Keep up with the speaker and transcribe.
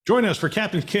Join us for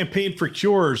Captain's Campaign for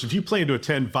Cures. If you plan to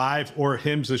attend Vive or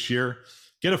HIMSS this year,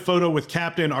 get a photo with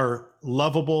Captain, our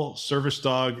lovable service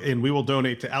dog, and we will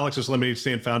donate to Alex's Lemonade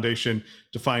Stand Foundation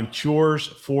to find cures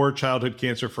for childhood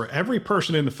cancer. For every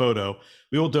person in the photo,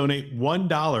 we will donate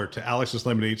 $1 to Alex's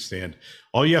Lemonade Stand.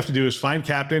 All you have to do is find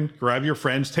Captain, grab your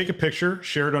friends, take a picture,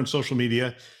 share it on social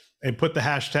media, and put the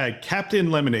hashtag Captain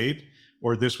Lemonade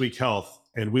or This Week Health,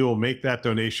 and we will make that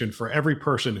donation for every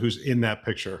person who's in that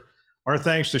picture. Our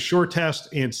thanks to SureTest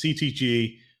and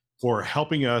CTG for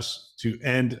helping us to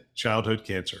end childhood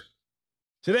cancer.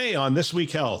 Today on This Week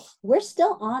Health, we're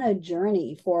still on a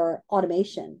journey for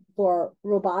automation, for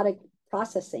robotic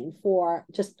processing, for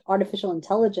just artificial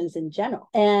intelligence in general.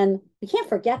 And we can't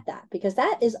forget that because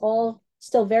that is all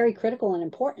still very critical and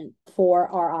important for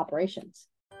our operations.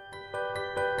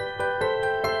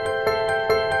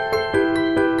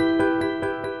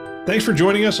 Thanks for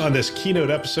joining us on this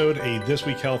Keynote episode, a This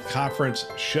Week Health conference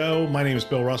show. My name is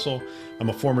Bill Russell. I'm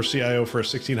a former CIO for a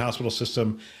 16-hospital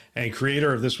system and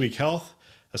creator of This Week Health,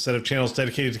 a set of channels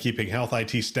dedicated to keeping health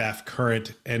IT staff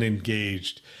current and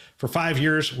engaged. For 5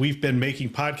 years, we've been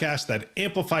making podcasts that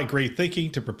amplify great thinking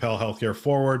to propel healthcare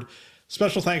forward.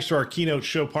 Special thanks to our Keynote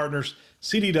show partners,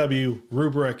 CDW,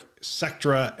 Rubrik,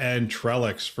 Sectra, and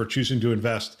Trellix, for choosing to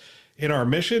invest in our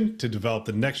mission to develop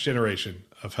the next generation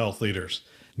of health leaders.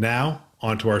 Now,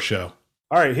 on to our show.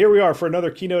 All right, here we are for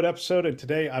another Keynote episode, and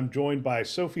today I'm joined by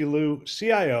Sophy Liu,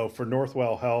 CIO for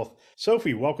Northwell Health.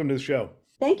 Sophy, welcome to the show.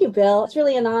 Thank you, Bill. It's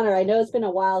really an honor. I know it's been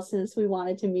a while since we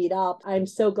wanted to meet up. I'm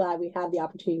so glad we have the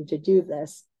opportunity to do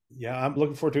this. Yeah, I'm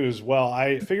looking forward to it as well.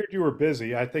 I figured you were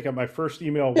busy. I think my first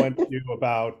email went to you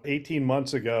about 18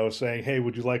 months ago saying, hey,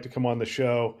 would you like to come on the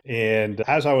show? And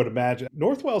as I would imagine,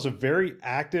 Northwell is a very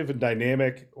active and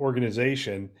dynamic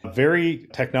organization, very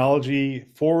technology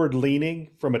forward leaning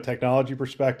from a technology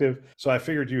perspective. So I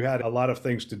figured you had a lot of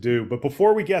things to do. But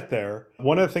before we get there,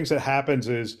 one of the things that happens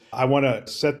is I want to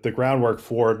set the groundwork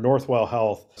for Northwell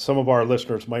Health. Some of our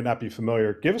listeners might not be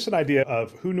familiar. Give us an idea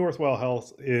of who Northwell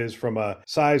Health is from a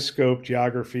size, scope,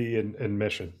 geography, and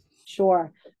mission.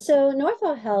 Sure. So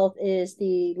Northwell Health is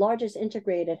the largest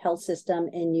integrated health system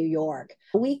in New York.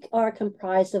 We are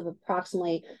comprised of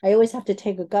approximately, I always have to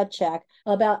take a gut check,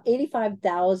 about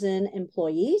 85,000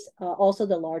 employees, also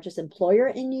the largest employer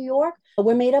in New York.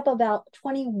 We're made up of about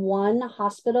 21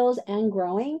 hospitals and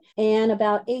growing, and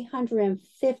about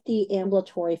 850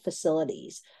 ambulatory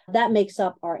facilities. That makes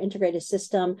up our integrated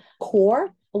system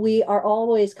core. We are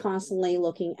always constantly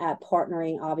looking at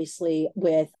partnering, obviously,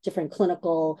 with different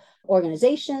clinical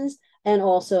organizations. And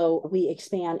also we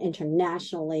expand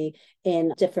internationally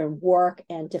in different work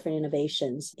and different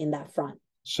innovations in that front.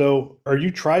 So are you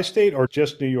tri-state or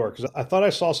just New York? Because I thought I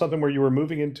saw something where you were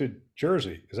moving into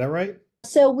Jersey. Is that right?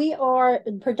 So we are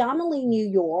predominantly New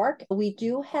York. We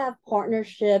do have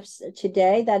partnerships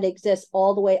today that exist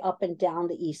all the way up and down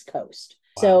the East Coast.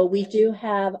 Wow. So we do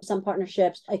have some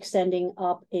partnerships extending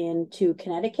up into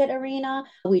Connecticut arena.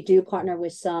 We do partner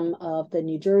with some of the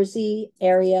New Jersey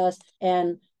areas.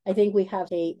 And I think we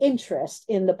have an interest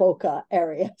in the Boca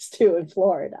areas too in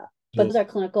Florida. But those are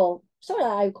clinical, sort of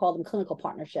I would call them clinical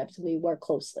partnerships. We work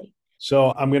closely.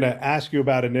 So I'm going to ask you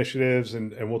about initiatives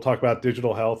and we'll talk about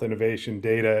digital health, innovation,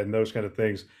 data, and those kind of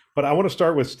things. But I want to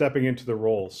start with stepping into the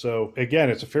role. So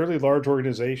again, it's a fairly large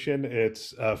organization.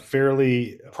 It's a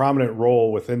fairly prominent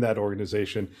role within that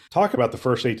organization. Talk about the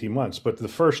first 18 months, but the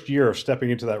first year of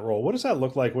stepping into that role, what does that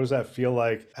look like? What does that feel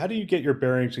like? How do you get your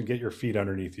bearings and get your feet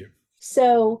underneath you?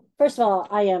 So first of all,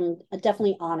 I am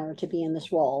definitely honored to be in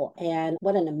this role. And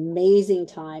what an amazing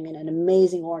time and an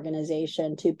amazing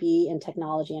organization to be in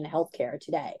technology and healthcare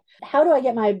today. How do I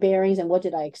get my bearings and what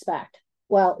did I expect?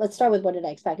 Well, let's start with what did I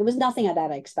expect? It was nothing that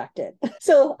I expected.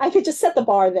 So I could just set the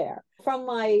bar there. From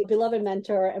my beloved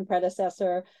mentor and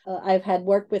predecessor, I've had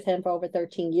worked with him for over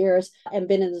 13 years and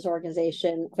been in this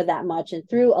organization for that much and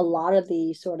through a lot of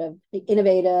the sort of the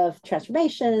innovative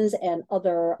transformations and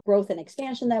other growth and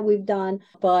expansion that we've done.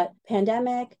 But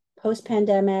pandemic,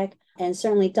 post-pandemic, and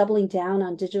certainly doubling down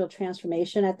on digital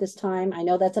transformation at this time. I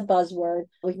know that's a buzzword.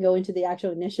 We can go into the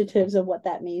actual initiatives of what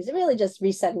that means. It really just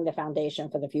resetting the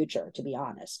foundation for the future, to be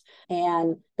honest.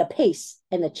 And the pace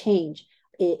and the change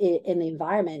in the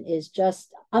environment is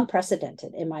just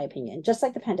unprecedented, in my opinion. Just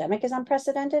like the pandemic is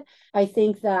unprecedented, I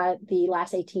think that the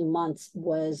last 18 months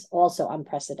was also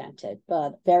unprecedented,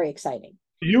 but very exciting.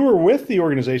 You were with the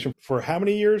organization for how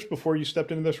many years before you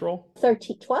stepped into this role?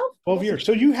 12 years.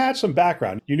 So you had some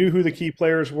background. You knew who the key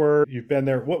players were. You've been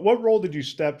there. What role did you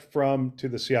step from to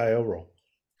the CIO role?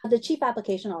 The chief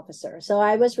application officer. So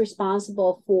I was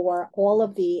responsible for all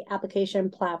of the application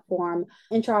platform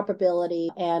interoperability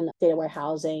and data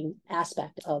warehousing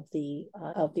aspect of the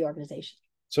organization.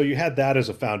 So you had that as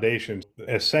a foundation.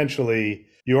 Essentially,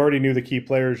 you already knew the key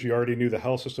players, you already knew the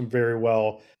health system very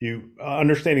well. You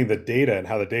understanding the data and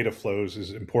how the data flows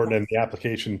is important in the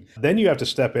application. Then you have to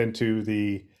step into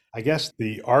I guess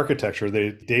the architecture,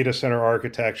 the data center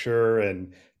architecture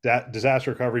and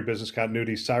disaster recovery, business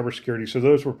continuity, cybersecurity. So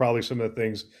those were probably some of the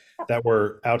things that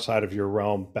were outside of your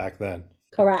realm back then.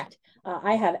 Correct.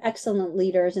 I have excellent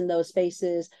leaders in those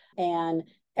spaces, and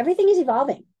everything is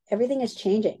evolving. Everything is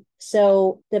changing.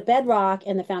 So the bedrock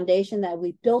and the foundation that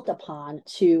we built upon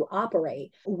to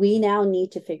operate, we now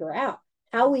need to figure out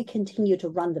how we continue to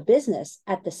run the business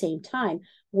at the same time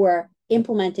we're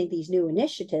implementing these new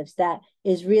initiatives that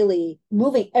is really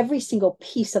moving every single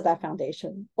piece of that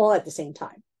foundation all at the same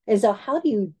time. And so how do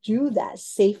you do that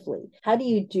safely? How do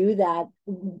you do that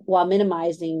while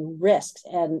minimizing risks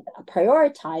and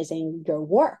prioritizing your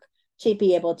work to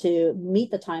be able to meet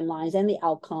the timelines and the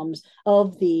outcomes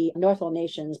of the Northwell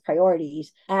Nation's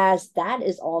priorities, as that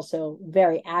is also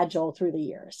very agile through the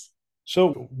years?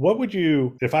 So, what would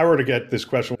you, if I were to get this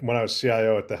question when I was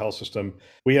CIO at the health system,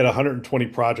 we had 120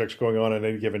 projects going on at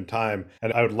any given time.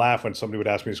 And I would laugh when somebody would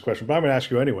ask me this question, but I'm going to ask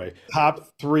you anyway. Top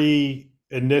three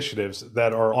initiatives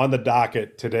that are on the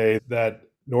docket today that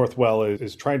Northwell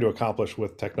is trying to accomplish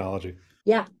with technology?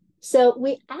 Yeah. So,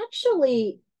 we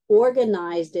actually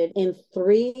organized it in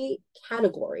three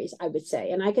categories, I would say.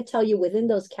 And I could tell you within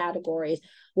those categories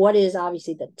what is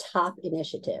obviously the top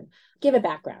initiative. Give a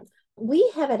background.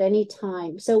 We have at any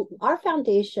time, so our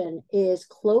foundation is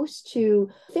close to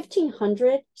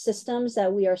 1,500 systems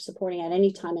that we are supporting at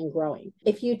any time and growing.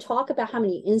 If you talk about how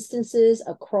many instances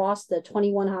across the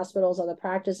 21 hospitals or the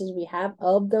practices we have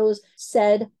of those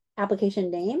said application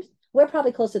names, we're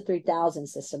probably close to 3,000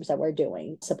 systems that we're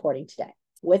supporting today.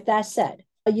 With that said,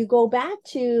 you go back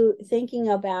to thinking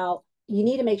about, you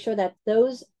need to make sure that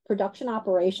those production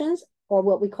operations, or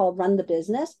what we call run the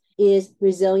business, is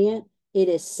resilient, it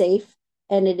is safe,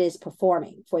 and it is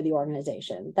performing for the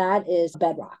organization. That is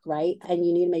bedrock, right? And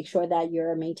you need to make sure that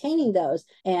you're maintaining those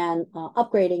and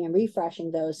upgrading and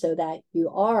refreshing those so that you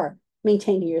are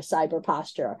maintaining your cyber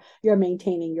posture, you're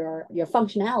maintaining your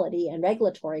functionality and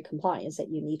regulatory compliance that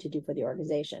you need to do for the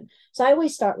organization. So I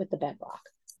always start with the bedrock.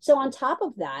 So on top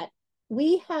of that,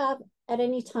 we have at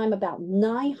any time about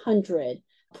 900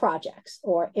 projects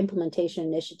or implementation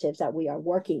initiatives that we are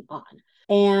working on.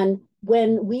 And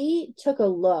when we took a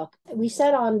look, we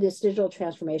set on this digital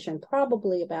transformation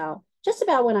probably just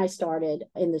about when I started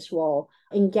in this role,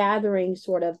 in gathering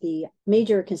sort of the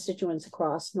major constituents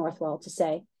across Northwell to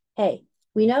say, hey,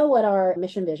 we know what our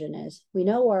mission vision is. We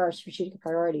know where our strategic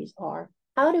priorities are.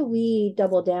 How do we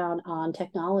double down on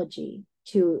technology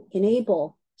to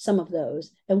enable some of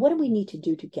those? And what do we need to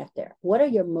do to get there? What are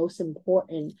your most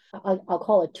important, I'll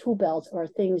call it tool belts, or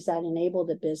things that enable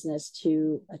the business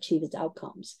to achieve its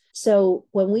outcomes? So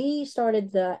when we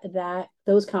started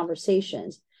those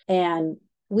conversations, and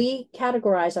we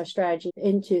categorize our strategy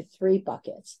into three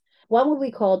buckets. One would we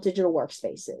call digital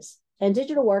workspaces. And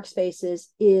digital workspaces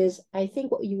is, I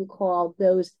think, what you would call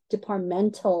those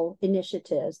departmental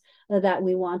initiatives that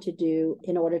we want to do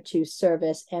in order to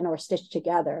service and or stitch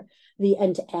together the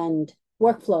end-to-end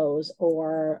workflows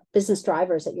or business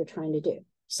drivers that you're trying to do.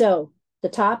 So the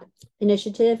top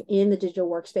initiative in the digital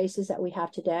workspaces that we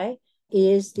have today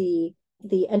is the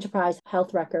enterprise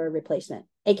health record replacement,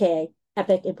 aka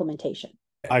Epic implementation.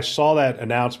 I saw that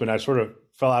announcement. I sort of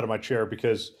fell out of my chair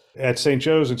because at St.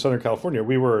 Joe's in Southern California,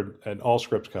 we were an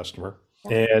Allscripts customer,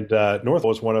 and Northwell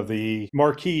was one of the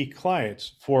marquee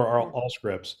clients for our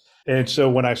Allscripts. And so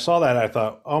when I saw that, I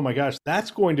thought, oh my gosh, that's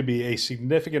going to be a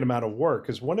significant amount of work.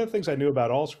 Because one of the things I knew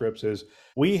about Allscripts is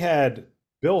we had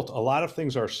built a lot of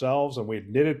things ourselves and we had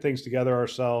knitted things together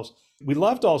ourselves. We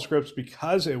loved Allscripts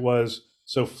because it was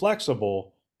so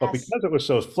flexible. But because it was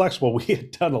so flexible, we had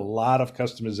done a lot of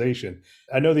customization.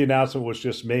 I know the announcement was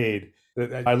just made.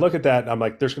 I look at that and I'm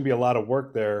like, there's going to be a lot of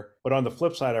work there. But on the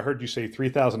flip side, I heard you say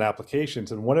 3,000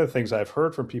 applications. And one of the things I've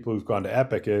heard from people who've gone to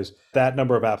Epic is that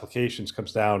number of applications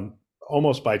comes down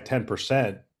almost by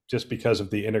 10% just because of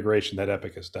the integration that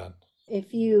Epic has done.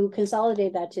 If you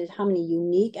consolidate that to how many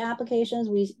unique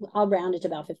applications, I'll round it to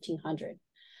about 1,500.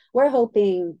 We're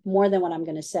hoping more than what I'm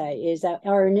going to say is that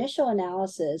our initial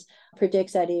analysis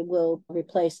predicts that it will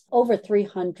replace over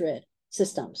 300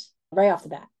 systems right off the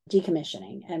bat,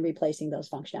 decommissioning and replacing those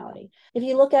functionality. If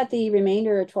you look at the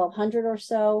remainder of 1,200 or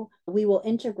so, we will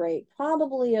integrate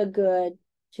probably a good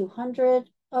 200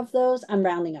 of those. I'm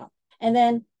rounding up. And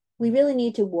then we really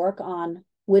need to work on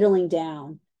whittling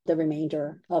down the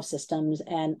remainder of systems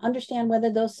and understand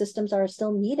whether those systems are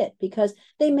still needed, because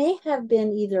they may have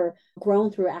been either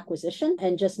grown through acquisition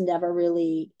and just never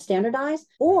really standardized,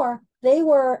 or they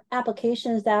were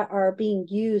applications that are being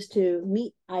used to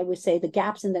meet, I would say, the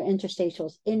gaps in the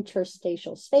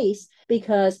interstitial space,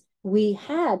 because we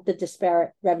had the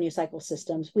disparate revenue cycle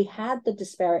systems. We had the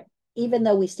disparate, even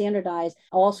though we standardized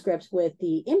all scripts with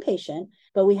the inpatient,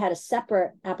 but we had a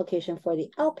separate application for the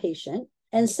outpatient.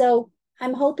 And so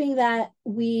I'm hoping that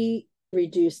we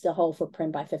reduce the whole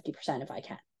footprint by 50% if I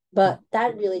can. But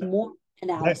that really more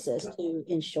analysis to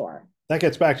ensure. That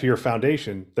gets back to your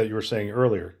foundation that you were saying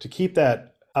earlier, to keep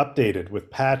that updated with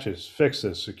patches,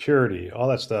 fixes, security, all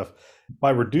that stuff. By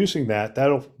reducing that,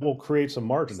 will create some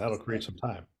margin. That'll create some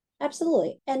time.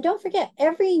 Absolutely. And don't forget,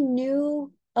 every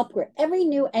new upgrade, every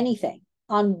new anything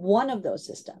on one of those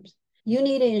systems, you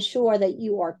need to ensure that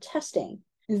you are testing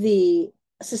the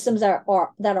systems that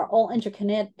are all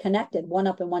interconnected, one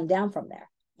up and one down from there.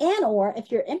 And or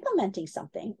if you're implementing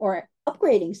something or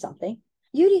upgrading something,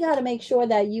 you got to make sure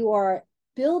that you are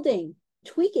building,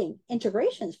 tweaking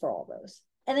integrations for all those.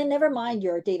 And then never mind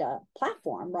your data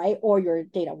platform, right? Or your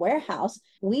data warehouse.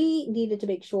 We needed to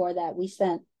make sure that we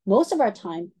spent most of our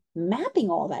time mapping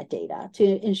all that data to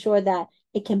ensure that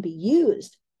it can be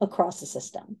used across the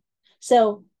system.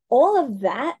 So all of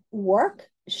that work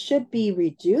should be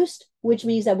reduced, which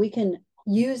means that we can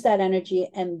use that energy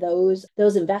and those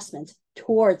investments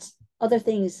towards other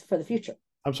things for the future.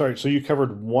 I'm sorry. So you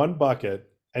covered one bucket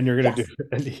and you're going to do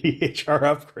an EHR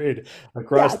upgrade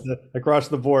across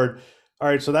the board. All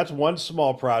right. So that's one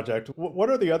small project. What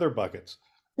are the other buckets?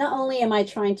 Not only am I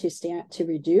trying to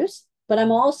reduce, but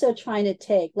I'm also trying to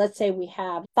take, let's say we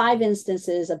have 5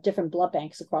 instances of different blood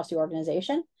banks across the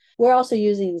organization. We're also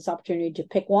using this opportunity to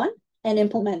pick one and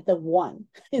implement the one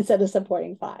instead of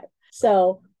supporting 5.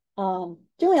 So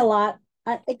doing a lot,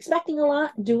 expecting a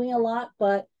lot, doing a lot,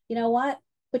 but you know what?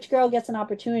 Which girl gets an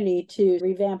opportunity to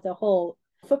revamp the whole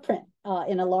footprint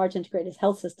in a large integrated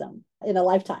health system in a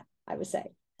lifetime, I would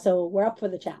say. So we're up for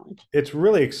the challenge. It's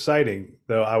really exciting,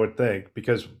 though, I would think,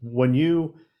 because when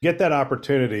you get that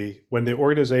opportunity, when the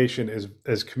organization is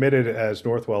as committed as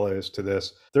Northwell is to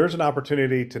this, there's an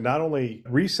opportunity to not only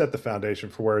reset the foundation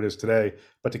for where it is today,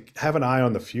 but to have an eye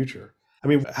on the future. I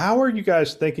mean, how are you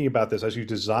guys thinking about this as you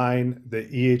design the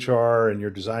EHR and you're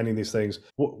designing these things?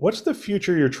 What's the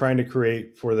future you're trying to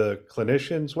create for the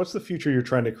clinicians? What's the future you're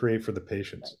trying to create for the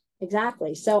patients?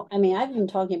 Exactly. So, I mean, I've been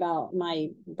talking about my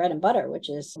bread and butter, which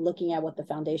is looking at what the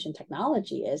foundation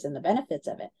technology is and the benefits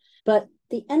of it. But at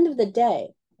the end of the day,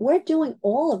 we're doing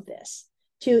all of this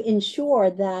to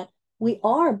ensure that we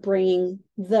are bringing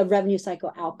the revenue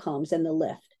cycle outcomes and the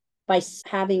lift by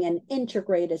having an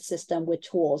integrated system with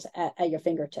tools at your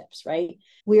fingertips, right?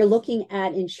 We are looking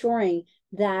at ensuring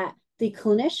that the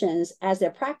clinicians, as they're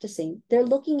practicing, they're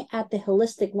looking at the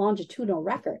holistic longitudinal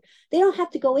record. They don't have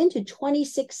to go into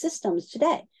 26 systems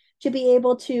today to be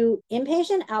able to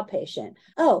inpatient, outpatient.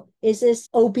 Oh, is this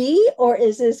OB or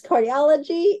is this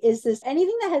cardiology? Is this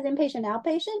anything that has inpatient,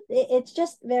 outpatient? It's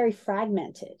just very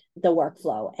fragmented, the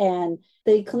workflow. And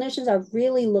the clinicians are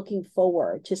really looking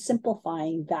forward to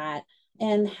simplifying that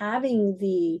and having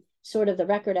the sort of the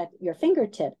record at your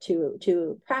fingertip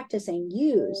to practice and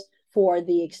use for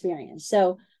the experience.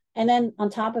 So, and then on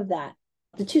top of that,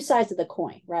 the two sides of the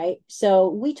coin, right? So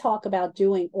we talk about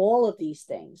doing all of these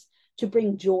things to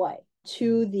bring joy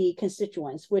to the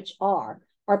constituents, which are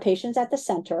our patients at the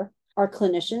center, our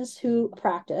clinicians who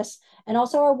practice, and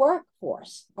also our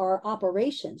workforce, our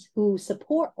operations who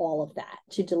support all of that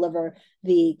to deliver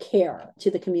the care to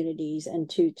the communities and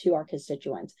to our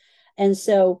constituents. And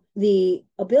so the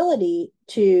ability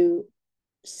to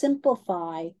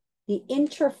simplify the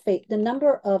interface, the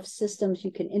number of systems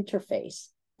you can interface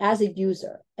as a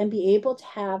user and be able to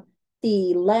have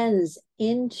the lens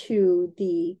into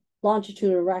the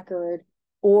longitudinal record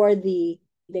or the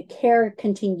care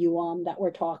continuum that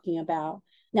we're talking about.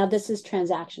 Now, this is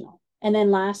transactional. And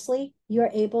then lastly, you're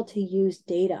able to use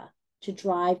data to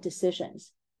drive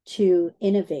decisions, to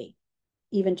innovate,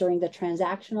 even during the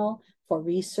transactional, for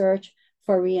research,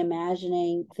 for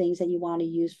reimagining things that you want to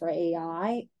use for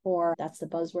AI, or that's the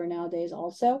buzzword nowadays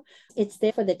also. It's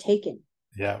there for the taking.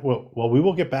 Yeah, well, we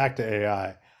will get back to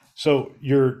AI. So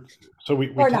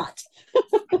we or not.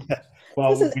 Yeah.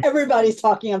 Well, this is everybody's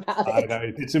talking about it. I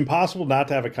know. It's impossible not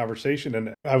to have a conversation.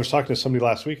 And I was talking to somebody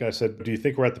last week and I said, do you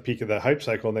think we're at the peak of the hype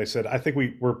cycle? And they said, I think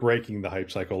we're breaking the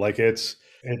hype cycle. Like it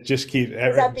just keeps.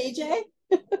 Is that BJ?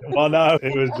 Well, no,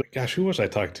 it was, gosh, who was I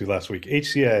talking to last week?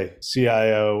 HCA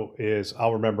CIO is,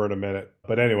 I'll remember in a minute.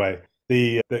 But anyway,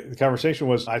 The conversation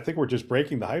was, I think we're just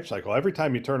breaking the hype cycle. Every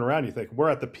time you turn around, you think we're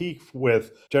at the peak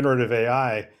with generative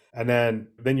AI. And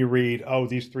then you read, oh,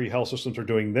 these three health systems are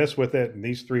doing this with it, and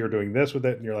these three are doing this with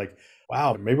it. And you're like,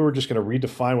 wow, maybe we're just going to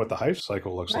redefine what the hype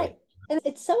cycle looks like. Right. And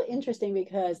it's so interesting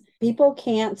because people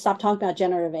can't stop talking about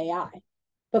generative AI.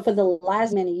 But for the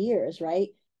last many years, right,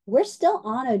 we're still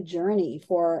on a journey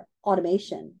for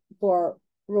automation, for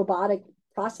robotic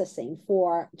processing,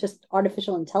 for just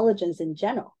artificial intelligence in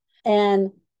general. And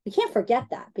we can't forget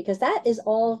that because that is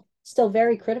all still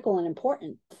very critical and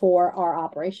important for our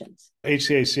operations.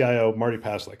 HCA CIO Marty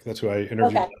Paslick, that's who I interviewed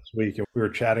Okay. last week. And we were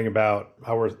chatting about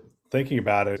how we're thinking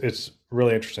about it. It's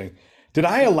really interesting. Did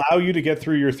I allow you to get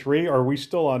through your three, or are we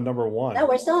still on number No, one?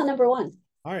 we're still on number one.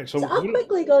 All right. So I'll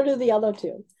quickly go to the other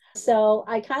two. So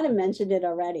I kind of mentioned it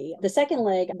already. The second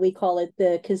leg, we call it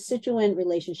the constituent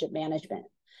relationship management.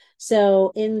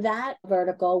 So in that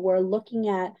vertical, we're looking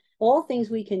at all things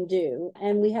we can do,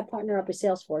 and we have partnered up with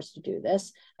Salesforce to do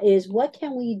this, is what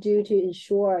can we do to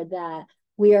ensure that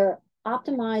we are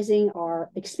optimizing our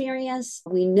experience?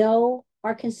 We know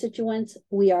our constituents.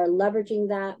 We are leveraging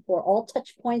that for all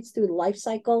touch points through the life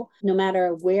cycle, no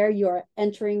matter where you're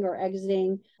entering or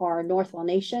exiting our Northwell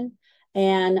Nation.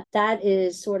 And that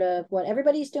is sort of what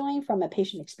everybody's doing from a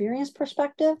patient experience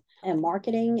perspective and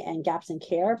marketing and gaps in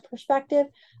care perspective.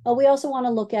 We also want to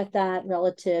look at that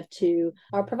relative to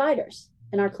our providers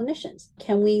and our clinicians.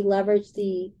 Can we leverage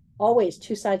the always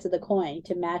two sides of the coin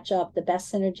to match up the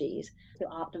best synergies to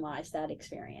optimize that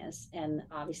experience and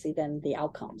obviously then the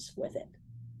outcomes with it?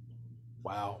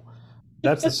 Wow.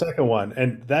 That's the second one.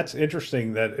 And that's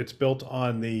interesting that it's built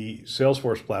on the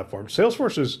Salesforce platform.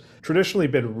 Salesforce has traditionally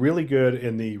been really good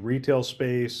in the retail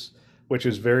space, which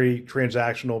is very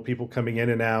transactional, people coming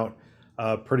in and out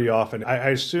pretty often. I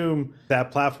assume that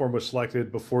platform was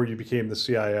selected before you became the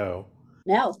CIO.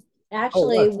 No, Oh,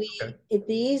 actually, what? Okay.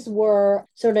 these were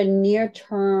sort of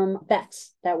near-term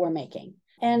bets that we're making.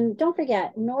 And don't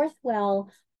forget, Northwell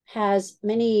has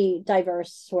many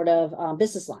diverse sort of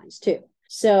business lines too.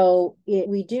 So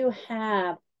we do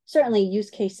have certainly use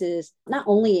cases not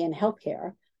only in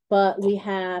healthcare, but we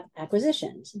have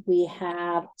acquisitions, we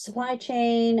have supply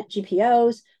chain,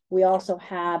 GPOs. We also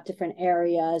have different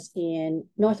areas in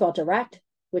Northwell Direct,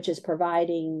 which is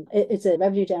providing, it's a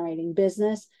revenue generating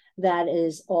business that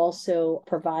is also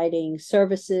providing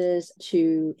services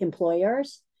to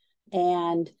employers.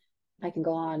 And I can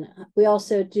go on. We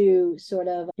also do sort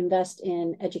of invest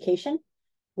in education,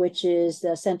 which is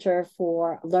the Center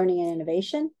for Learning and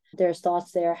Innovation. There's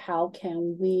thoughts there. How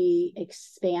can we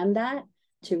expand that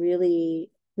to really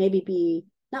maybe be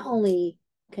not only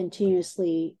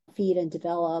continuously feed and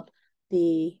develop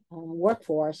the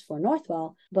workforce for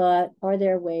Northwell, but are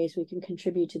there ways we can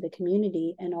contribute to the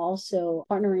community and also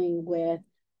partnering with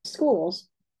schools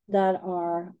that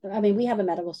are, I mean, we have a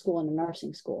medical school and a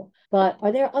nursing school, but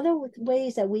are there other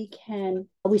ways that we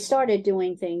started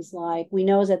doing things like, we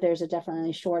know that there's a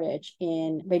definitely shortage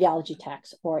in radiology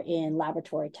techs or in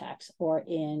laboratory techs or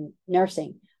in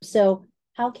nursing. So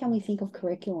how can we think of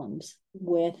curriculums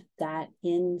with that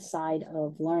inside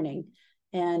of learning?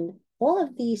 And all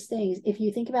of these things, if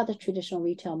you think about the traditional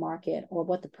retail market or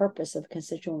what the purpose of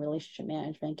constituent relationship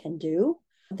management can do,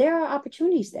 there are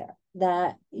opportunities there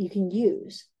that you can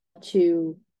use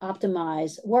to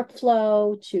optimize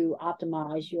workflow, to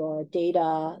optimize your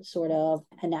data sort of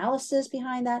analysis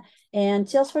behind that. And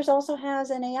Salesforce also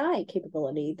has an AI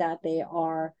capability that they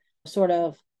are sort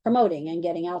of promoting and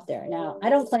getting out there. Now, I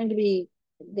don't claim to be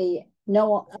the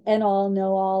know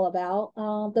all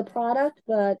about the product,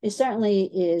 but it certainly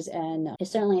is, and it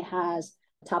certainly has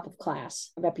top of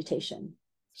class reputation.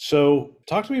 So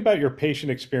talk to me about your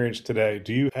patient experience today.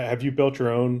 Have you built your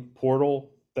own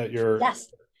portal that you're? Yes.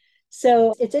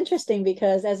 So it's interesting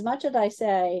because as much as I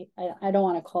say, I don't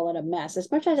want to call it a mess,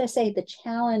 as much as I say the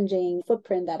challenging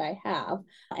footprint that I have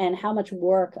and how much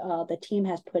work the team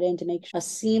has put in to make a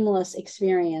seamless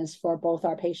experience for both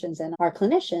our patients and our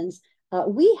clinicians,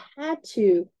 we had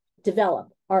to develop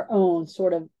our own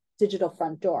sort of digital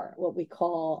front door, what we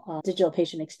call digital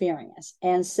patient experience.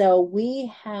 And so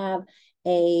we have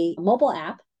a mobile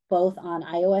app, both on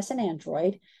iOS and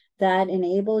Android, that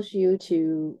enables you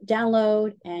to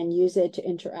download and use it to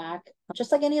interact,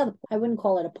 just like any other, I wouldn't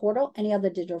call it a portal, any other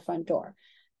digital front door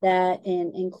that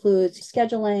includes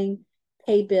scheduling,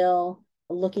 pay bill,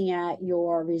 looking at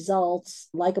your results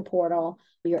like a portal.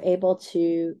 You're able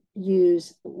to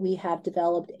use, we have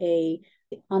developed a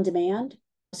on demand,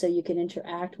 so you can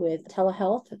interact with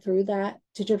telehealth through that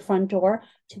digital front door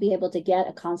to be able to get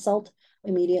a consult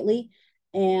immediately.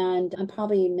 And I'm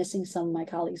probably missing some of my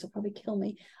colleagues will probably kill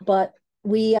me, but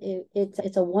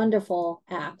It's a wonderful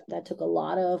app that took a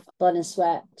lot of blood and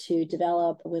sweat to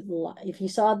develop. If you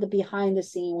saw the behind the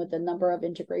scene with the number of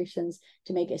integrations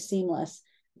to make it seamless,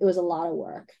 it was a lot of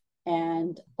work.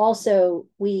 And also,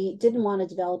 we didn't want to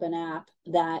develop an app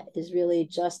that is really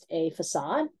just a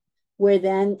facade, where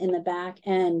then in the back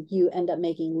end you end up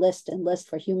making list and list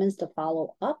for humans to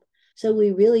follow up. So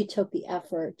we really took the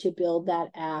effort to build that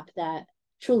app that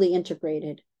truly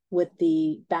integrated with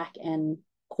the back end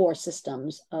core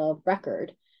systems of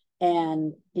record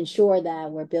and ensure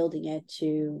that we're building it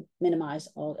to minimize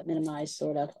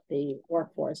sort of the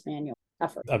workforce manual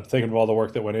effort. I'm thinking of all the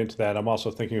work that went into that. I'm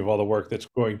also thinking of all the work that's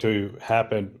going to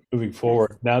happen moving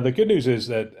forward. Yes. Now, the good news is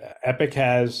that Epic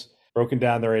has broken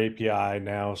down their API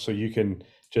now, so you can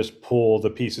just pull the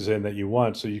pieces in that you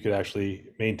want, so you could actually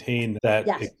maintain that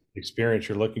Yes. experience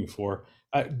you're looking for.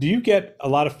 Do you get a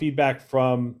lot of feedback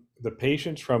from the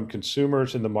patients, from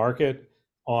consumers in the market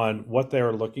on what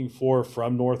they're looking for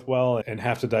from Northwell and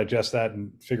have to digest that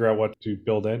and figure out what to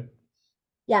build in?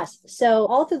 Yes. So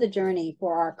all through the journey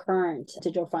for our current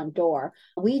digital front door,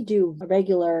 we do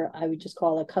regular, I would just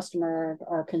call it customer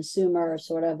or consumer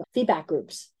sort of feedback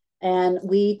groups. And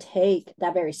we take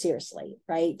that very seriously,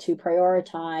 right? To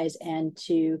prioritize and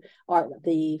to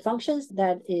the functions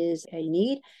that is a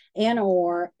need and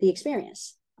or the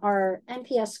experience. Our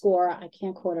NPS score, I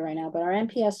can't quote it right now, but our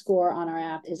NPS score on our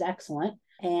app is excellent.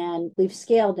 And we've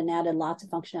scaled and added lots of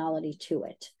functionality to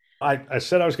it. I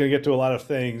said I was going to get to a lot of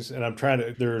things, and I'm trying to,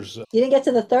 You didn't get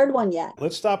to the third one yet.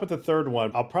 let's stop at the third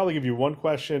one. I'll probably give you one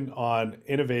question on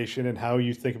innovation and how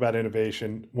you think about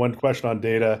innovation, one question on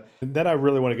data, and then I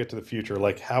really want to get to the future,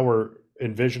 like how we're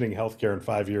envisioning healthcare in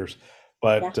 5 years.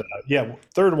 But yeah,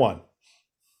 third one.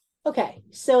 Okay,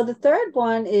 so the third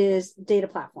one is data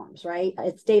platforms, right?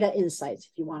 It's data insights,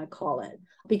 if you want to call it.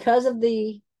 Because of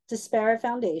the disparate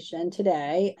foundation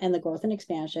today and the growth and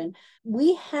expansion,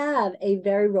 we have a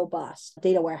very robust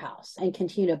data warehouse and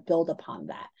continue to build upon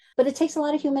that. But it takes a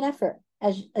lot of human effort,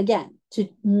 as again, to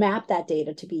map that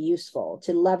data to be useful,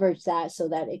 to leverage that so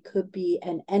that it could be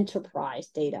an enterprise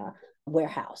data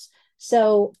warehouse.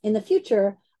 So in the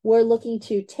future, we're looking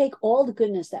to take all the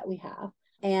goodness that we have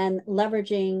and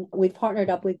we've partnered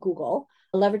up with Google,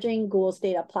 leveraging Google's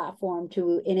data platform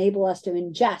to enable us to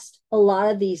ingest a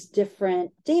lot of these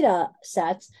different data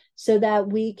sets so that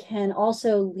we can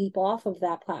also leap off of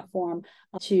that platform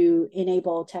to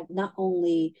enable not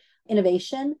only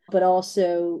innovation, but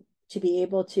also to be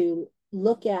able to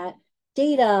look at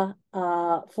data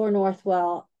for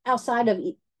Northwell outside of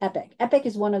Epic. Epic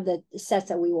is one of the sets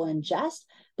that we will ingest,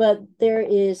 but there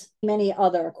is many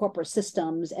other corporate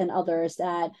systems and others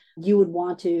that you would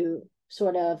want to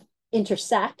sort of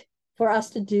intersect for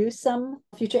us to do some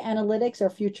future analytics or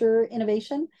future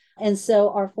innovation. And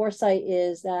so our foresight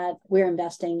is that we're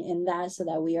investing in that so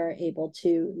that we are able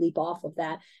to leap off of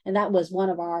that. And that was one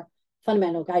of our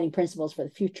fundamental guiding principles for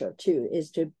the future too,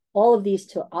 is to all of these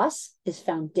to us is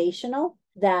foundational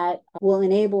that will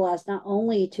enable us not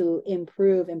only to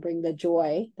improve and bring the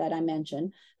joy that I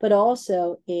mentioned, but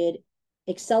also it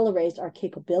accelerates our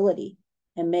capability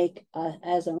and make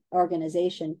as an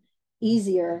organization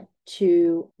easier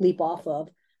to leap off of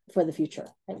for the future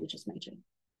that you just mentioned.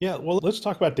 Yeah, well, let's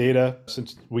talk about data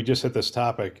since we just hit this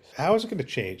topic. How is it going to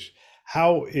change?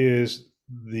 How is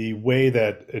the way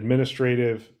that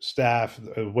administrative staff,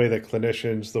 the way that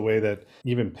clinicians, the way that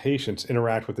even patients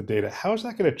interact with the data, how is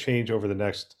that going to change over the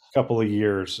next couple of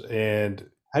years? And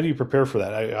how do you prepare for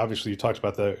that? Obviously, you talked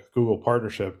about the Google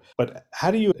partnership, but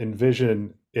how do you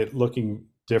envision it looking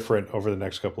different over the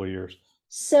next couple of years?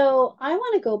 So I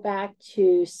want to go back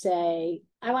to say,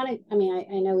 I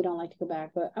know we don't like to go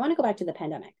back, but I want to go back to the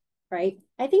pandemic, right?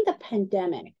 I think the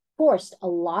pandemic forced a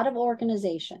lot of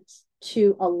organizations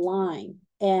to align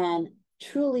and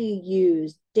truly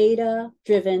use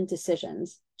data-driven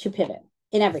decisions to pivot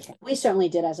in everything. We certainly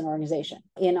did as an organization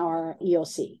in our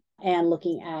EOC and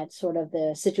looking at sort of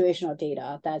the situational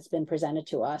data that's been presented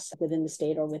to us within the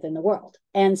state or within the world.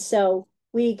 And so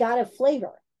we got a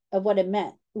flavor of what it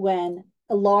meant when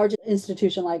a large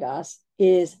institution like us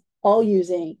is all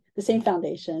using the same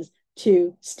foundations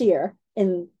to steer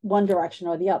in one direction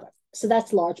or the other. So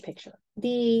that's large picture.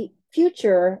 The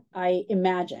future, I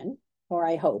imagine, or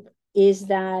I hope, is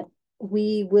that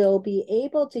we will be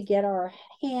able to get our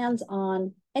hands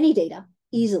on any data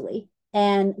easily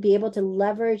and be able to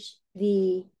leverage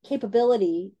the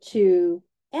capability to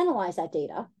analyze that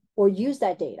data or use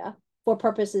that data for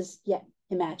purposes yet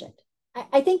imagined.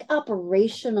 I think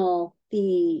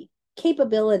the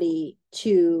capability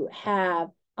to have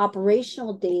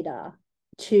operational data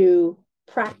to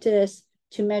practice,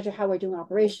 to measure how we're doing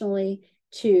operationally,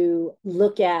 to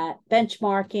look at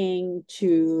benchmarking,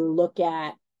 to look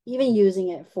at even using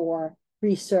it for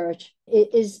research. It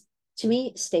is, to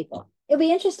me, staple. It'll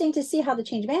be interesting to see how the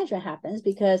change management happens,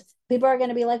 because people are going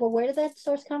to be like, well, where did that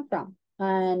source come from?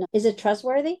 And is it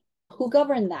trustworthy? Who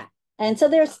governed that? And so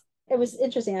it was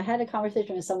interesting. I had a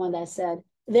conversation with someone that said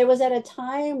there was at a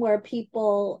time where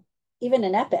people, even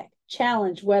in Epic,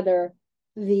 challenged whether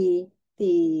the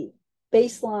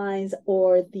baselines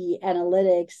or the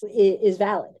analytics is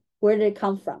valid. Where did it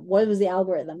come from? What was the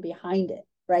algorithm behind it,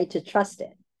 right? To trust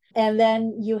it. And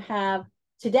then you have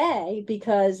today,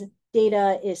 because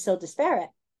data is so disparate,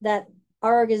 that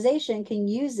our organization can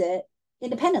use it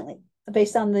independently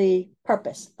based on the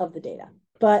purpose of the data.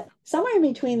 But somewhere in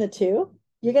between the two,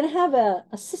 you're going to have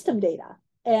a system data,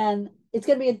 and it's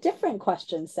going to be a different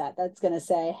question set that's going to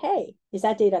say, hey, is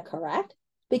that data correct?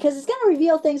 Because it's going to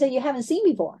reveal things that you haven't seen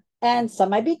before. And some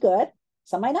might be good,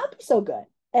 some might not be so good.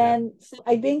 And so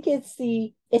I think it's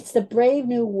the brave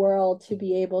new world to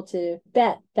be able to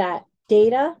bet that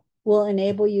data will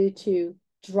enable you to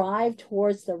drive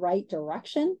towards the right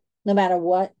direction, no matter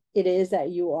what it is that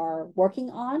you are working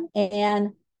on.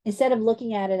 And instead of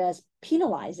looking at it as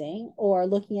penalizing, or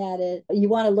looking at it, you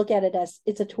want to look at it as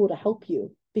it's a tool to help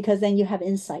you, because then you have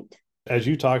insight. As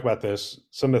you talk about this,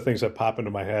 some of the things that pop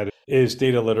into my head is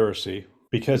data literacy,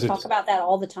 because we talk about that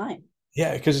all the time.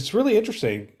 Yeah, because it's really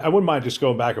interesting. I wouldn't mind just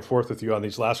going back and forth with you on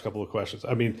these last couple of questions.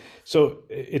 I mean, so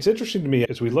it's interesting to me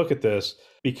as we look at this,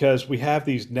 because we have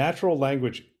these natural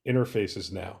language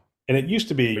interfaces now. And it used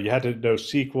to be you had to know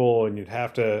SQL, and you'd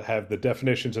have to have the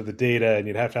definitions of the data, and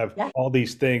you'd have to have all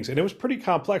these things. And it was pretty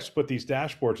complex to put these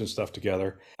dashboards and stuff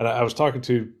together. And I was talking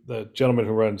to the gentleman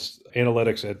who runs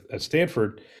analytics at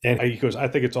Stanford, and he goes, I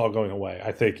think it's all going away.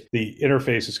 I think the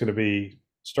interface is going to be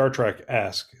Star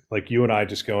Trek-esque, like you and I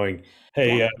just going,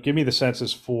 hey, give me the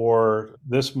census for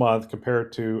this month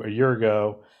compared to a year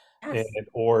ago,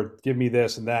 or give me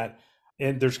this and that.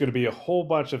 And there's going to be a whole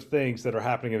bunch of things that are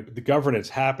happening, the governance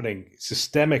happening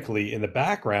systemically in the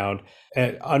background,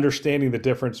 and understanding the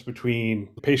difference between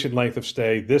patient length of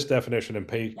stay, this definition, and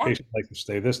patient length of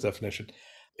stay, this definition.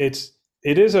 It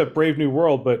is a brave new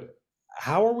world, but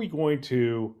how are we going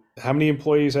to, how many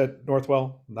employees at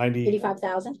Northwell?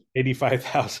 85,000.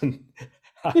 85,000.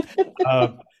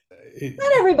 Not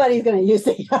everybody's going to use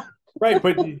it. Right,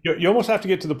 but you almost have to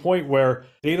get to the point where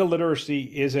data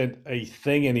literacy isn't a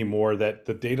thing anymore, that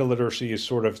the data literacy is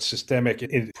sort of systemic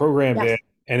and programmed in,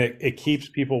 and it keeps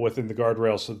people within the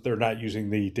guardrails so that they're not using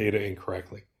the data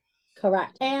incorrectly.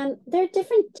 Correct. And there are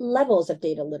different levels of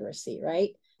data literacy,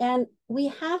 right? And we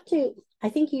have to, I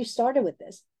think you started with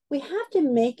this, we have to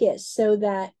make it so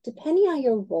that depending on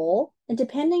your role and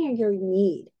depending on your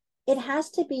need, it has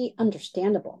to be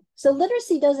understandable. So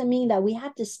literacy doesn't mean that we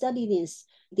have to study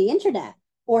the internet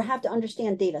or have to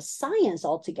understand data science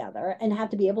altogether and have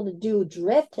to be able to do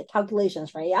drift calculations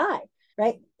for AI,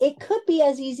 right? It could be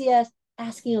as easy as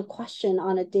asking a question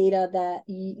on a data that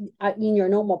in your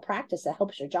normal practice that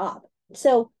helps your job.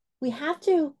 So we have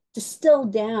to distill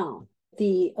down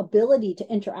the ability to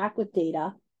interact with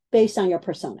data based on your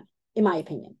persona, in my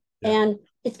opinion. And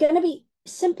it's going to be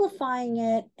simplifying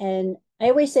it. And I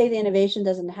always say the innovation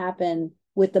doesn't happen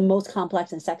with the most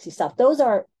complex and sexy stuff. Those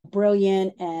are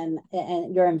brilliant and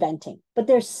you're inventing. But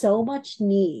there's so much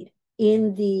need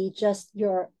in the just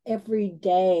your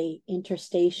everyday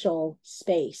interstitial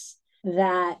space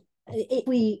that if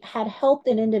we had helped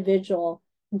an individual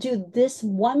do this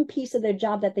one piece of their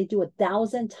job that they do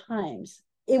 1,000 times,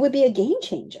 it would be a game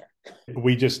changer.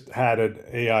 We just had an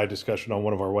AI discussion on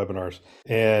one of our webinars,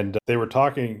 and they were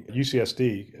talking,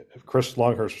 UCSD, Chris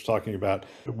Longhurst was talking about,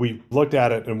 we looked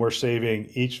at it and we're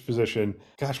saving each physician,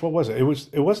 gosh, what was it?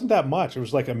 It wasn't that much. It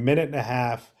was like 1.5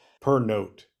 minutes per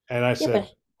note. And I said,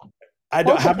 I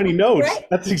don't, how many notes? Right?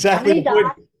 That's exactly the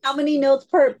point. How many notes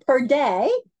per day?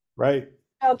 Right.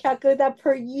 I'll calculate that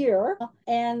per year.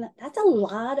 And that's a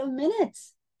lot of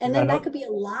minutes. And then that could be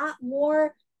a lot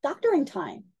more doctoring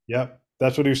time. Yep.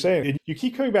 That's what he was saying. And you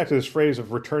keep coming back to this phrase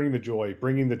of returning the joy,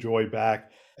 bringing the joy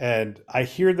back. And I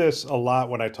hear this a lot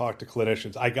when I talk to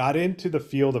clinicians. I got into the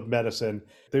field of medicine.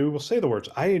 They will say the words,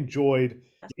 I enjoyed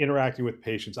interacting with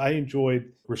patients. I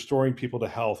enjoyed restoring people to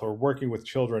health or working with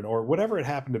children or whatever it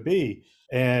happened to be.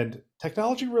 And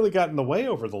technology really got in the way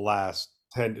over the last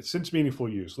 10, since meaningful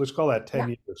use, let's call that 10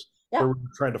 years, where we're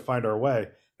trying to find our way.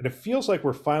 And it feels like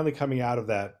we're finally coming out of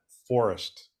that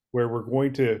forest where we're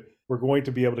going to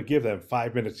be able to give them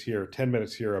 5 minutes here, 10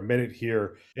 minutes here, a minute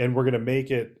here, and we're going to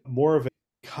make it more of a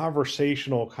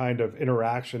conversational kind of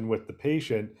interaction with the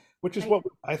patient which is Right. what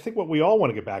I think what we all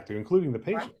want to get back to, including the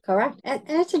patient. Correct. And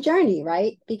it's a journey,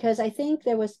 right? Because I think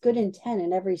there was good intent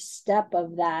in every step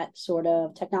of that sort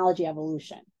of technology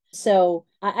evolution. So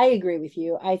I agree with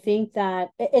you. I think that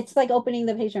it's like opening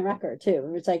the patient record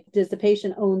too. It's like, does the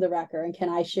patient own the record and can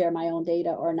I share my own data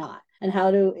or not? And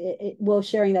how will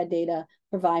sharing that data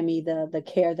provide me the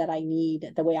care that I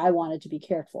need the way I want it to be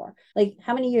cared for? Like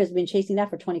how many years have been chasing that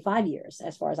for 25 years,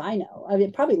 as far as I know? I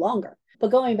mean, probably longer.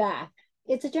 But going back,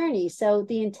 it's a journey. So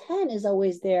the intent is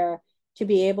always there to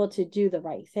be able to do the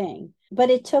right thing.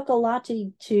 But it took a lot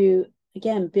to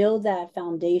again build that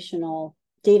foundational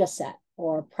data set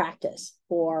or practice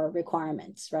or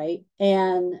requirements, right?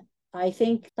 And I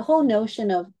think the whole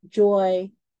notion of joy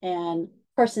and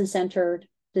person-centered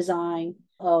design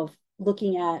of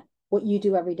looking at what you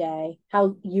do every day,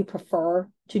 how you prefer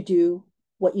to do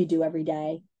what you do every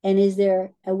day, and is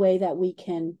there a way that we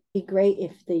can be great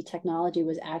if the technology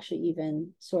was actually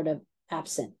even sort of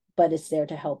absent, but it's there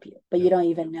to help you, but you don't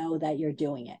even know that you're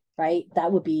doing it, right?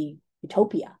 That would be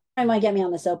utopia. I might get me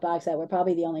on the soapbox that we're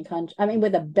probably the only country, I mean, we're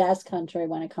the best country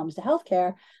when it comes to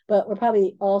healthcare, but we're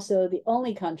probably also the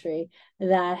only country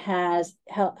that has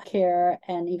healthcare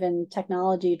and even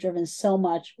technology driven so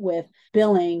much with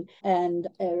billing and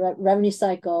revenue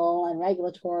cycle and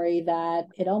regulatory that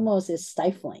it almost is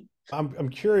stifling. I'm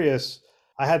curious.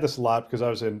 I had this a lot because I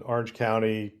was in Orange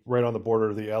County, right on the border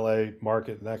of the LA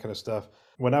market and that kind of stuff.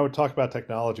 When I would talk about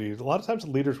technology, a lot of times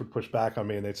the leaders would push back on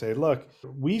me and they'd say, look,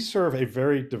 we serve a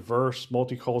very diverse,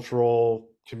 multicultural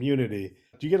community.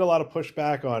 Do you get a lot of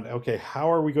pushback on, okay,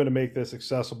 how are we going to make this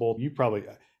accessible? You probably,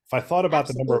 if I thought about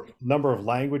the Absolutely. number of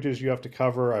languages you have to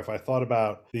cover, if I thought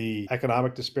about the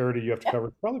economic disparity you have to Yep. cover,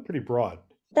 it's probably pretty broad.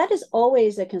 That is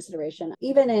always a consideration,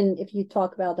 even in if you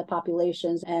talk about the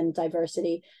populations and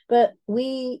diversity. But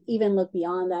we even look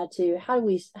beyond that to how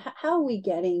are we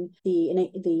getting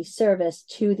the service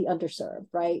to the underserved,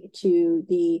 right? To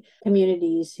the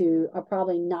communities who are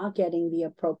probably not getting the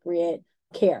appropriate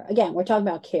care. Again, we're talking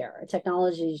about care.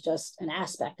 Technology is just an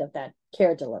aspect of that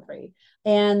care delivery.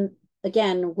 And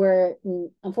again, we're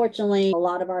unfortunately a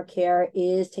lot of our care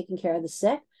is taking care of the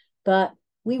sick, but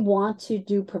we want to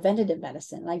do preventative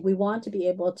medicine. Like we want to be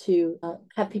able to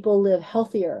have people live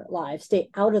healthier lives,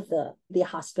 stay out of the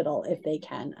hospital if they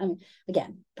can. I mean,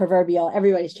 again, proverbial,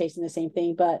 everybody's chasing the same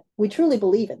thing, but we truly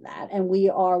believe in that. And we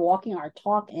are walking our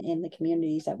talk in the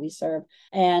communities that we serve.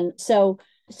 And so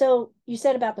you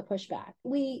said about the pushback.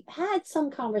 We had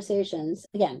some conversations,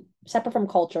 again, separate from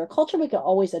culture. Culture we could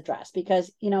always address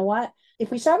because you know what? If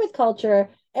we start with culture,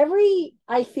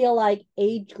 I feel like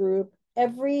age group,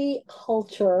 every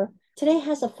culture today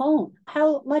has a phone.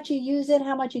 How much you use it,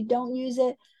 how much you don't use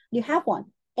it, you have one.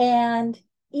 And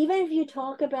even if you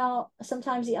talk about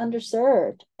sometimes the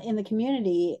underserved in the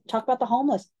community, talk about the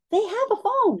homeless, they have a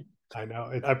phone. I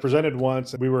know. I presented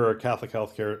once. We were a Catholic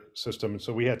healthcare system, and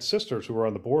so we had sisters who were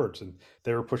on the boards, and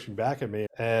they were pushing back at me.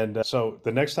 And so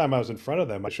the next time I was in front of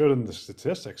them, I showed them the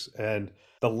statistics, and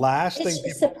the last thing It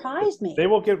people surprised they me.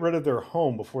 will get rid of their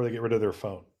home before they get rid of their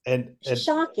phone. And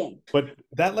Shocking. but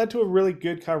that led to a really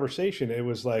good conversation. It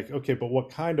was like, okay, but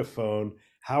what kind of phone?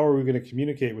 How are we going to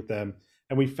communicate with them?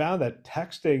 And we found that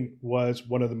texting was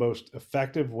one of the most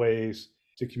effective ways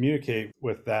to communicate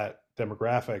with that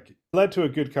demographic. It led to a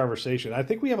good conversation. I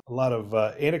think we have a lot of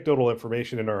anecdotal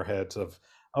information in our heads of,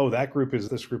 oh, that group is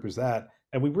this, group is that.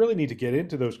 And we really need to get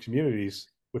into those communities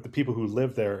with the people who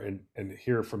live there and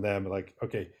hear from them like,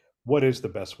 okay, what is the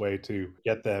best way to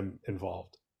get them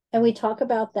involved? And we talk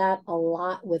about that a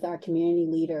lot with our community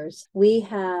leaders. We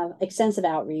have extensive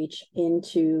outreach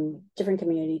into different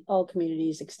communities, all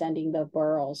communities extending the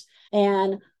boroughs.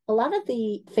 And a lot of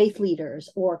the faith leaders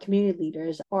or community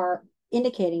leaders are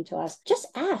indicating to us just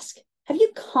ask, have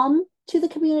you come to the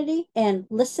community and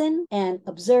listen and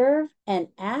observe and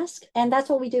ask? And that's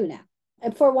what we do now.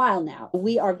 And for a while now,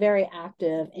 we are very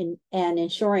active in and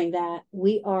ensuring that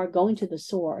we are going to the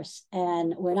source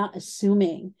and we're not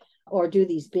assuming or do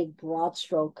these big broad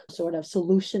stroke sort of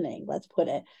solutioning, let's put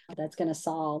it, that's going to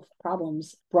solve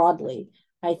problems broadly.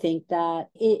 I think that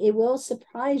it will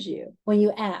surprise you when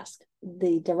you ask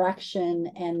the direction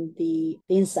and the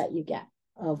insight you get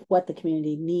of what the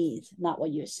community needs, not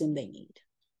what you assume they need.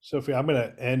 Sophie, I'm going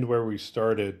to end where we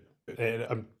started. And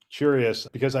I'm curious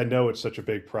because I know it's such a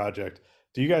big project.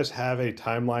 Do you guys have a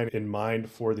timeline in mind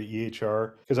for the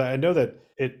EHR? Because I know that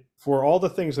for all the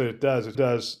things that it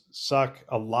does suck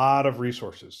a lot of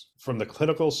resources from the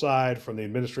clinical side, from the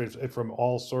administrative, from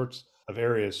all sorts of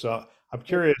areas. So I'm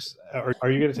curious,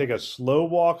 are you going to take a slow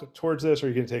walk towards this, or are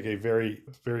you going to take a very,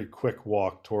 very quick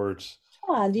walk towards?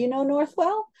 Do you know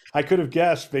Northwell? I could have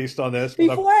guessed based on this, but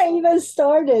Before I even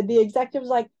started, the executive was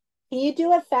like, Can you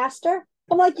do it faster?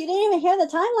 I'm like, you didn't even hear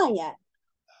the timeline yet.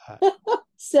 Uh,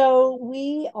 So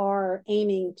we are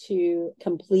aiming to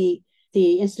complete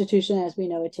the institution as we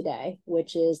know it today,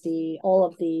 which is the all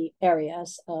of the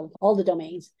areas of all the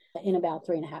domains in about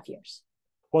 3.5 years.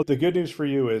 Well, the good news for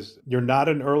you is you're not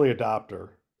an early adopter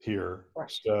here.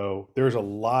 Correct. So there's a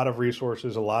lot of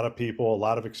resources, a lot of people, a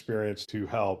lot of experience to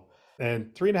help.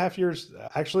 And 3.5 years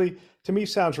actually, to me,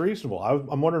 sounds reasonable.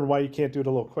 I'm wondering why you can't do it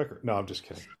a little quicker. No, I'm just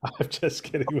kidding. I'm just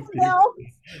kidding with you. Well,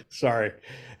 Sorry.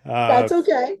 that's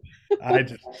okay. I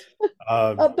just,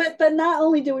 um, But not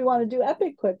only do we want to do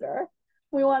Epic quicker,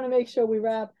 we want to make sure we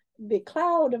wrap the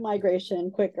cloud migration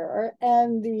quicker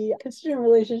and the constituent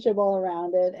relationship all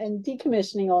around it and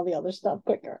decommissioning all the other stuff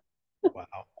quicker. wow.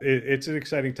 It's an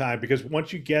exciting time because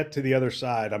once you get to the other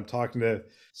side, I'm talking to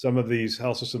some of these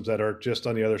health systems that are just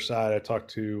on the other side. I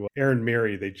talked to Aaron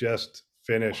Meary. They just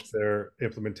finished Yes. their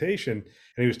implementation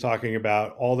and he was talking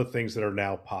about all the things that are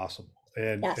now possible.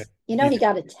 And Yes. You know, he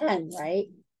got a 10, right?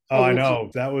 oh, I Which know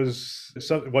that was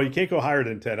something. Well, you can't go higher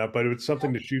than 10, but it was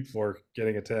something to shoot for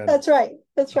getting a 10. that's right.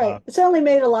 That's right. Uh, It certainly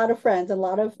made a lot of friends, a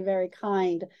lot of very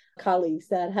kind colleagues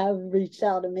that have reached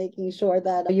out and making sure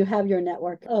that you have your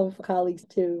network of colleagues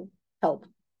to help.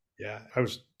 Yeah, I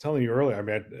was telling you earlier. I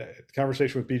mean, I had a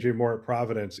conversation with BJ Moore at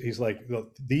Providence. He's like,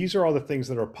 "Look, these are all the things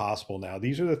that are possible now.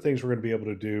 These are the things we're going to be able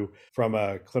to do from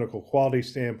a clinical quality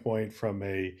standpoint, from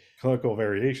a clinical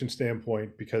variation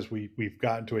standpoint, because we've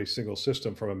gotten to a single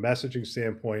system, from a messaging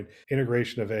standpoint,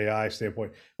 integration of AI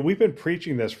standpoint. And we've been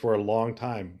preaching this for a long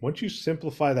time. Once you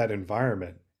simplify that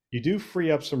environment, you do free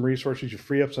up some resources, you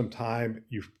free up some time,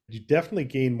 you definitely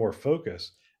gain more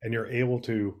focus, and you're able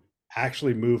to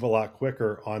actually move a lot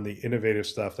quicker on the innovative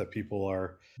stuff that people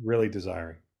are really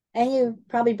desiring. And you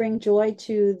probably bring joy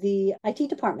to the IT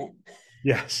department.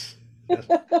 Yes. Yes.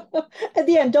 At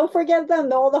the end, don't forget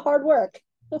them, all the hard work.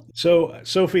 So,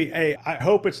 Sophie, hey, I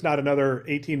hope it's not another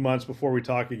 18 months before we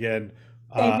talk again.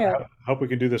 Same I here. hope we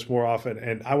can do this more often.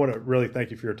 And I want to really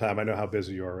thank you for your time. I know how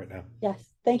busy you are right now. Yes.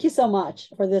 Thank you so much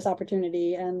for this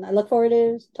opportunity. And I look forward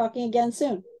to talking again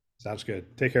soon. Sounds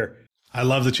good. Take care. I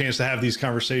love the chance to have these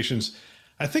conversations.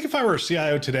 I think if I were a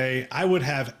CIO today, I would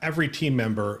have every team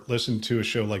member listen to a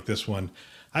show like this one.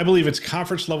 I believe it's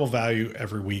conference level value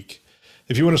every week.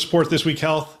 If you want to support This Week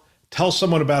Health, tell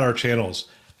someone about our channels.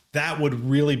 That would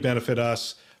really benefit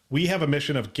us. We have a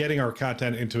mission of getting our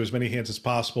content into as many hands as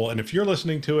possible. And if you're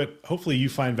listening to it, hopefully you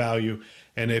find value.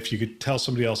 And if you could tell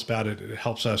somebody else about it, it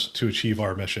helps us to achieve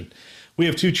our mission. We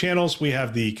have two channels. We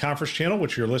have the conference channel,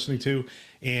 which you're listening to,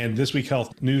 and This Week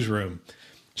Health Newsroom.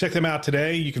 Check them out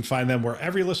today. You can find them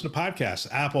wherever you listen to podcasts,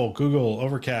 Apple, Google,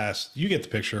 Overcast. You get the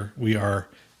picture. We are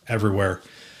everywhere.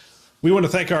 We want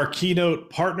to thank our Keynote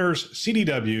partners,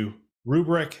 CDW,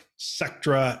 Rubrik,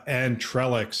 Sectra, and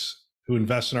Trellix, who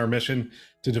invest in our mission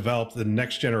to develop the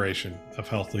next generation of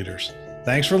health leaders.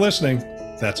 Thanks for listening.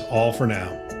 That's all for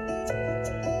now.